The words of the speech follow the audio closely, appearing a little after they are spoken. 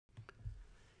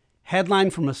Headline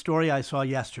from a story I saw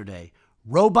yesterday.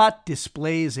 Robot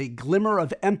displays a glimmer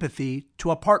of empathy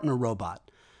to a partner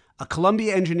robot. A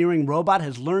Columbia engineering robot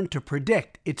has learned to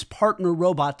predict its partner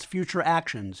robot's future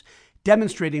actions,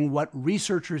 demonstrating what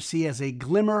researchers see as a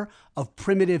glimmer of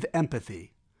primitive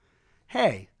empathy.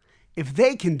 Hey, if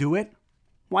they can do it,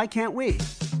 why can't we?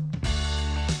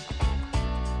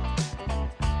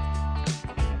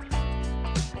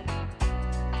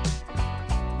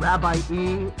 Rabbi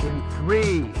E in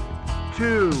 3,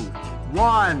 2,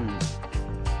 1.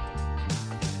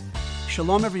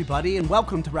 Shalom, everybody, and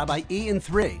welcome to Rabbi E in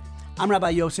 3. I'm Rabbi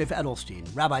Yosef Edelstein,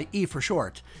 Rabbi E for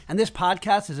short, and this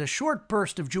podcast is a short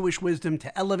burst of Jewish wisdom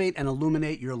to elevate and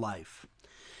illuminate your life.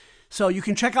 So you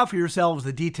can check out for yourselves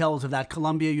the details of that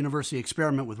Columbia University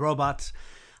experiment with robots.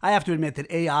 I have to admit that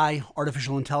AI,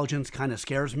 artificial intelligence, kind of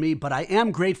scares me, but I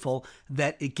am grateful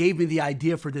that it gave me the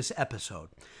idea for this episode.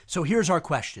 So here's our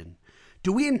question.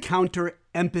 Do we encounter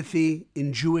empathy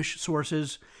in Jewish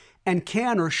sources? And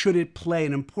can or should it play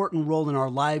an important role in our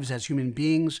lives as human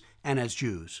beings and as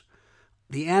Jews?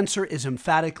 The answer is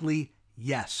emphatically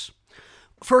yes.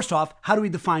 First off, how do we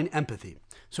define empathy?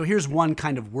 So here's one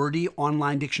kind of wordy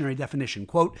online dictionary definition.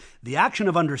 Quote, the action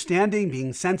of understanding,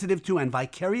 being sensitive to, and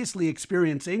vicariously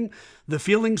experiencing the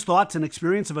feelings, thoughts, and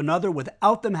experience of another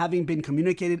without them having been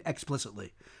communicated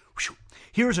explicitly.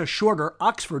 Here's a shorter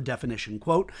Oxford definition.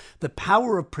 Quote, the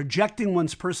power of projecting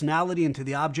one's personality into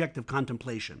the object of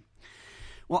contemplation.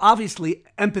 Well, obviously,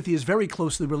 empathy is very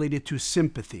closely related to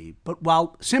sympathy. But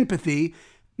while sympathy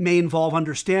may involve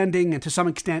understanding and to some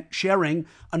extent sharing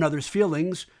another's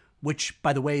feelings, which,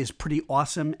 by the way, is pretty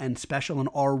awesome and special in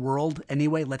our world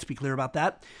anyway, let's be clear about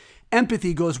that,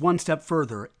 empathy goes one step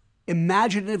further,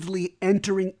 imaginatively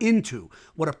entering into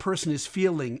what a person is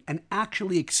feeling and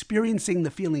actually experiencing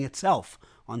the feeling itself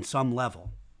on some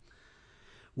level.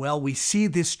 Well, we see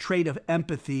this trait of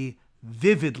empathy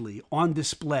vividly on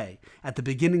display at the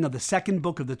beginning of the second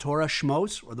book of the Torah,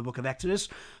 Shmos, or the book of Exodus,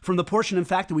 from the portion, in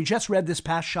fact, that we just read this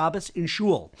past Shabbos in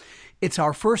Shul. It's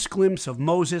our first glimpse of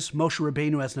Moses, Moshe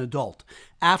Rabbeinu, as an adult,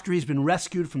 after he's been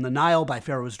rescued from the Nile by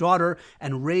Pharaoh's daughter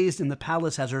and raised in the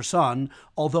palace as her son,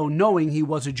 although knowing he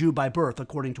was a Jew by birth,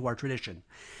 according to our tradition.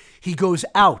 He goes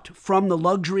out from the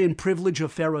luxury and privilege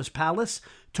of Pharaoh's palace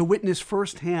to witness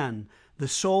firsthand the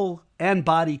soul and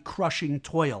body crushing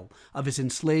toil of his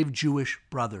enslaved Jewish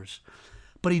brothers.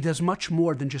 But he does much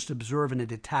more than just observe in a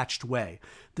detached way.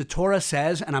 The Torah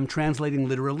says, and I'm translating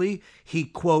literally, he,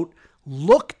 quote,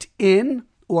 looked in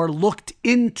or looked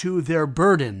into their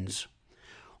burdens,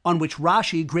 on which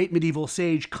Rashi, great medieval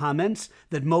sage, comments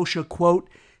that Moshe, quote,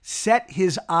 set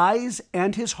his eyes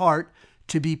and his heart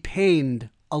to be pained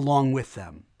along with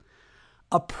them.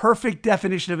 A perfect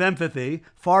definition of empathy,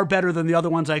 far better than the other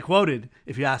ones I quoted,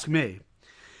 if you ask me.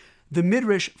 The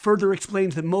Midrash further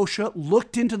explains that Moshe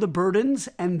looked into the burdens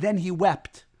and then he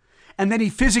wept. And then he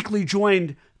physically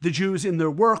joined the Jews in their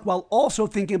work while also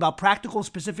thinking about practical,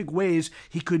 specific ways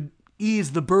he could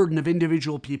ease the burden of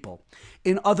individual people.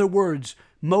 In other words,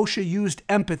 Moshe used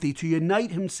empathy to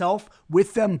unite himself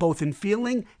with them both in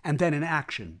feeling and then in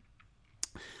action.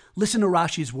 Listen to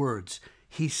Rashi's words.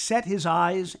 He set his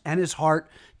eyes and his heart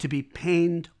to be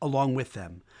pained along with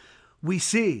them. We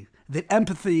see that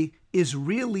empathy is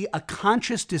really a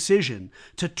conscious decision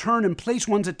to turn and place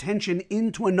one's attention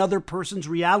into another person's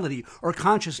reality or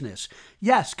consciousness.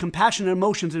 Yes, compassionate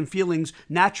emotions and feelings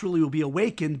naturally will be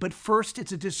awakened, but first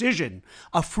it's a decision,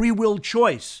 a free will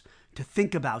choice to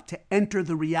think about, to enter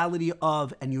the reality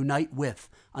of and unite with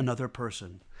another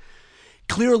person.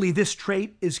 Clearly, this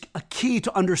trait is a key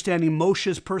to understanding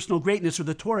Moshe's personal greatness, or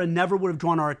the Torah never would have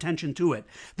drawn our attention to it.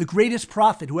 The greatest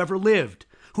prophet who ever lived,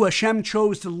 who Hashem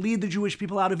chose to lead the Jewish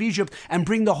people out of Egypt and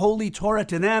bring the Holy Torah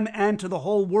to them and to the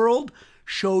whole world,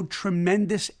 showed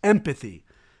tremendous empathy,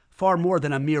 far more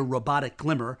than a mere robotic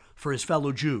glimmer for his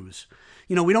fellow Jews.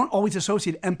 You know, we don't always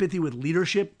associate empathy with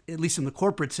leadership, at least in the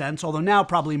corporate sense, although now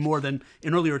probably more than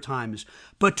in earlier times.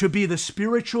 But to be the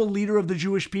spiritual leader of the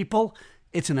Jewish people,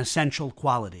 it's an essential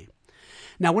quality.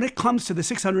 Now, when it comes to the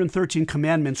 613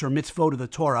 commandments or mitzvot of the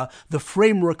Torah, the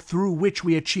framework through which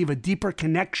we achieve a deeper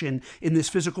connection in this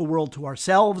physical world to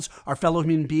ourselves, our fellow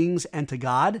human beings, and to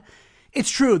God, it's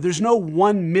true, there's no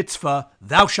one mitzvah,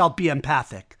 thou shalt be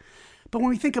empathic. But when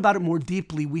we think about it more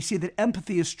deeply, we see that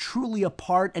empathy is truly a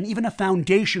part and even a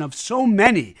foundation of so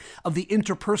many of the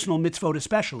interpersonal mitzvot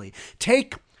especially.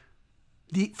 Take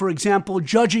For example,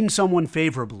 judging someone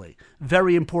favorably,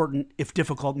 very important if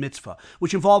difficult mitzvah,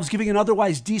 which involves giving an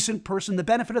otherwise decent person the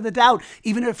benefit of the doubt,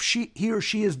 even if he or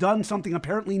she has done something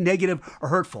apparently negative or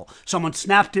hurtful. Someone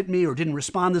snapped at me or didn't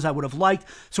respond as I would have liked.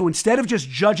 So instead of just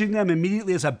judging them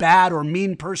immediately as a bad or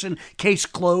mean person, case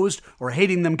closed, or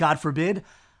hating them, God forbid,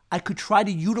 I could try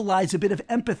to utilize a bit of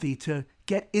empathy to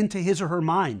get into his or her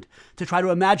mind, to try to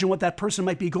imagine what that person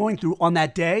might be going through on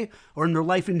that day or in their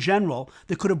life in general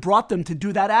that could have brought them to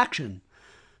do that action.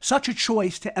 Such a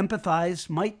choice to empathize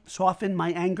might soften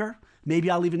my anger. Maybe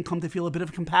I'll even come to feel a bit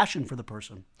of compassion for the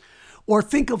person. Or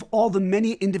think of all the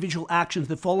many individual actions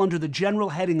that fall under the general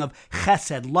heading of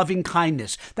chesed, loving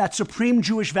kindness, that supreme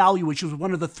Jewish value which is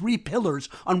one of the 3 pillars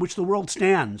on which the world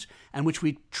stands and which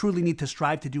we truly need to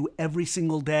strive to do every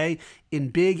single day in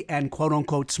big and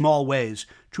quote-unquote small ways.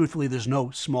 Truthfully, there's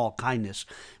no small kindness.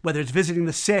 Whether it's visiting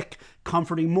the sick,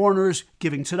 comforting mourners,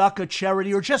 giving tzedakah,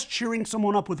 charity, or just cheering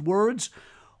someone up with words,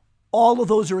 all of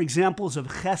those are examples of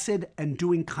chesed and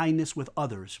doing kindness with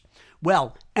others.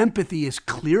 Well, empathy is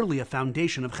clearly a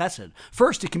foundation of chesed.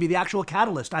 First, it can be the actual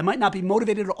catalyst. I might not be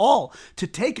motivated at all to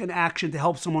take an action to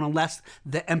help someone unless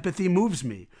the empathy moves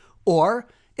me. Or,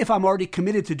 if I'm already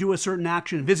committed to do a certain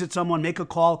action, visit someone, make a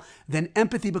call, then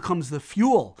empathy becomes the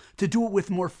fuel to do it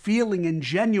with more feeling and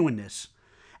genuineness.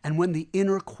 And when the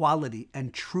inner quality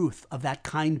and truth of that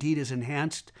kind deed is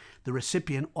enhanced, the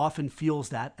recipient often feels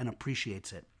that and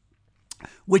appreciates it.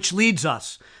 Which leads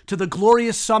us to the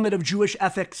glorious summit of Jewish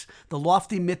ethics, the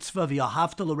lofty mitzvah,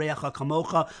 v'ahavta l'reacha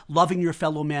kamocha, loving your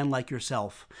fellow man like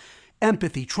yourself.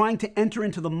 Empathy, trying to enter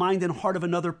into the mind and heart of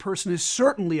another person, is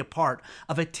certainly a part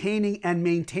of attaining and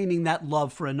maintaining that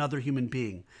love for another human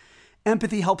being.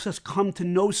 Empathy helps us come to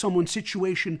know someone's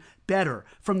situation better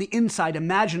from the inside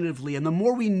imaginatively, and the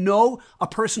more we know a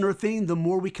person or thing, the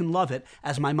more we can love it,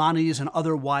 as Maimonides and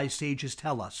other wise sages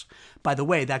tell us. By the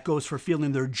way, that goes for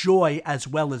feeling their joy as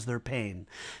well as their pain.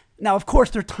 Now, of course,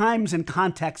 there are times and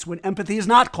contexts when empathy is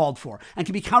not called for and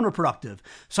can be counterproductive.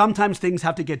 Sometimes things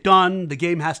have to get done, the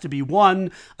game has to be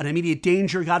won, an immediate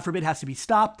danger, God forbid, has to be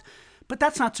stopped. But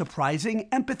that's not surprising.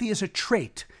 Empathy is a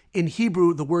trait. In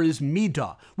Hebrew, the word is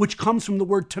midah, which comes from the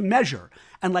word to measure.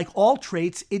 And like all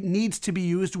traits, it needs to be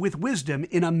used with wisdom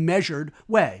in a measured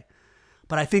way.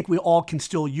 But I think we all can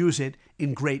still use it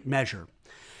in great measure.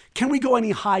 Can we go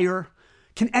any higher?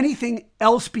 Can anything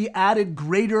else be added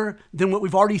greater than what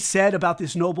we've already said about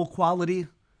this noble quality?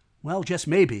 Well, just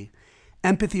maybe.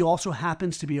 Empathy also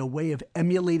happens to be a way of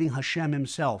emulating Hashem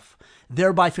himself,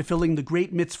 thereby fulfilling the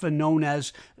great mitzvah known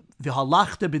as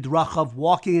v'halachta b'drachav,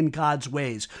 walking in God's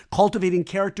ways, cultivating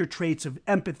character traits of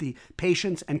empathy,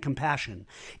 patience, and compassion.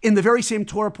 In the very same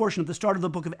Torah portion at the start of the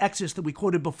book of Exodus that we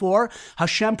quoted before,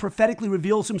 Hashem prophetically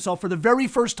reveals himself for the very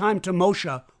first time to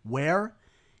Moshe. Where?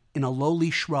 In a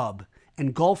lowly shrub,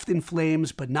 engulfed in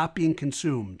flames but not being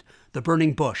consumed, the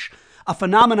burning bush, a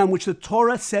phenomenon which the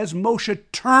Torah says Moshe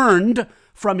turned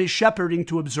from his shepherding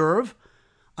to observe,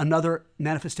 another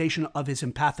manifestation of his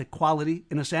empathic quality,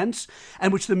 in a sense,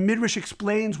 and which the Midrash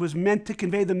explains was meant to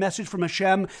convey the message from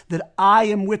Hashem that I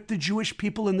am with the Jewish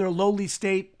people in their lowly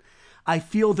state. I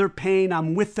feel their pain.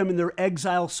 I'm with them in their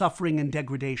exile, suffering, and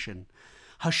degradation.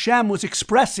 Hashem was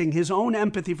expressing his own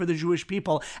empathy for the Jewish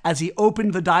people as he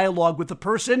opened the dialogue with the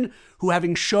person who,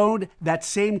 having shown that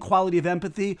same quality of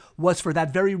empathy, was for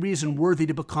that very reason worthy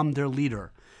to become their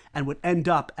leader and would end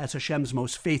up as Hashem's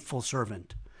most faithful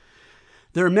servant.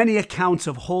 There are many accounts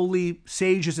of holy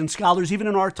sages and scholars, even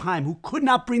in our time, who could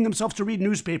not bring themselves to read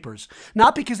newspapers,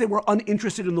 not because they were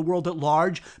uninterested in the world at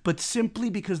large, but simply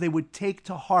because they would take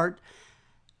to heart,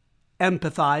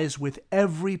 empathize with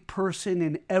every person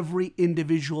and every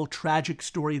individual tragic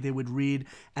story they would read,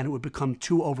 and it would become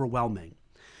too overwhelming.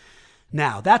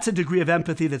 Now, that's a degree of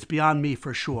empathy that's beyond me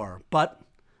for sure, but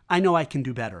I know I can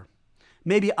do better.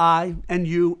 Maybe I and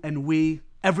you and we,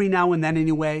 every now and then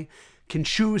anyway, can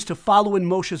choose to follow in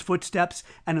Moshe's footsteps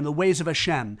and in the ways of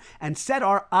Hashem, and set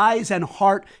our eyes and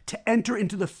heart to enter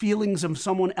into the feelings of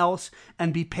someone else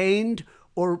and be pained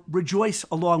or rejoice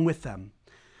along with them.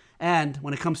 And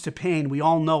when it comes to pain, we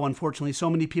all know, unfortunately, so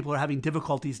many people are having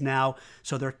difficulties now,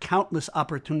 so there are countless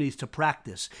opportunities to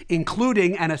practice,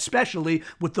 including and especially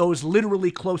with those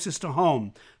literally closest to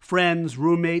home, friends,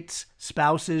 roommates,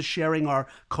 spouses sharing our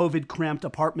COVID-cramped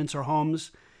apartments or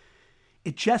homes.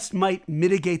 It just might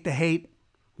mitigate the hate,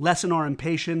 lessen our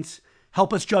impatience,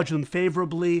 help us judge them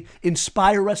favorably,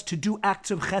 inspire us to do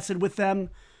acts of chesed with them,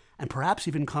 and perhaps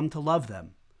even come to love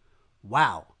them.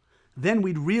 Wow. Then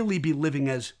we'd really be living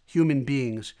as human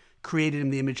beings created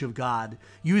in the image of God,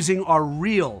 using our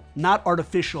real, not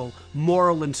artificial,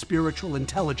 moral and spiritual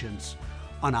intelligence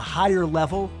on a higher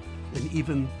level than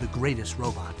even the greatest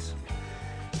robots.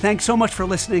 Thanks so much for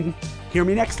listening. Hear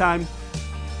me next time.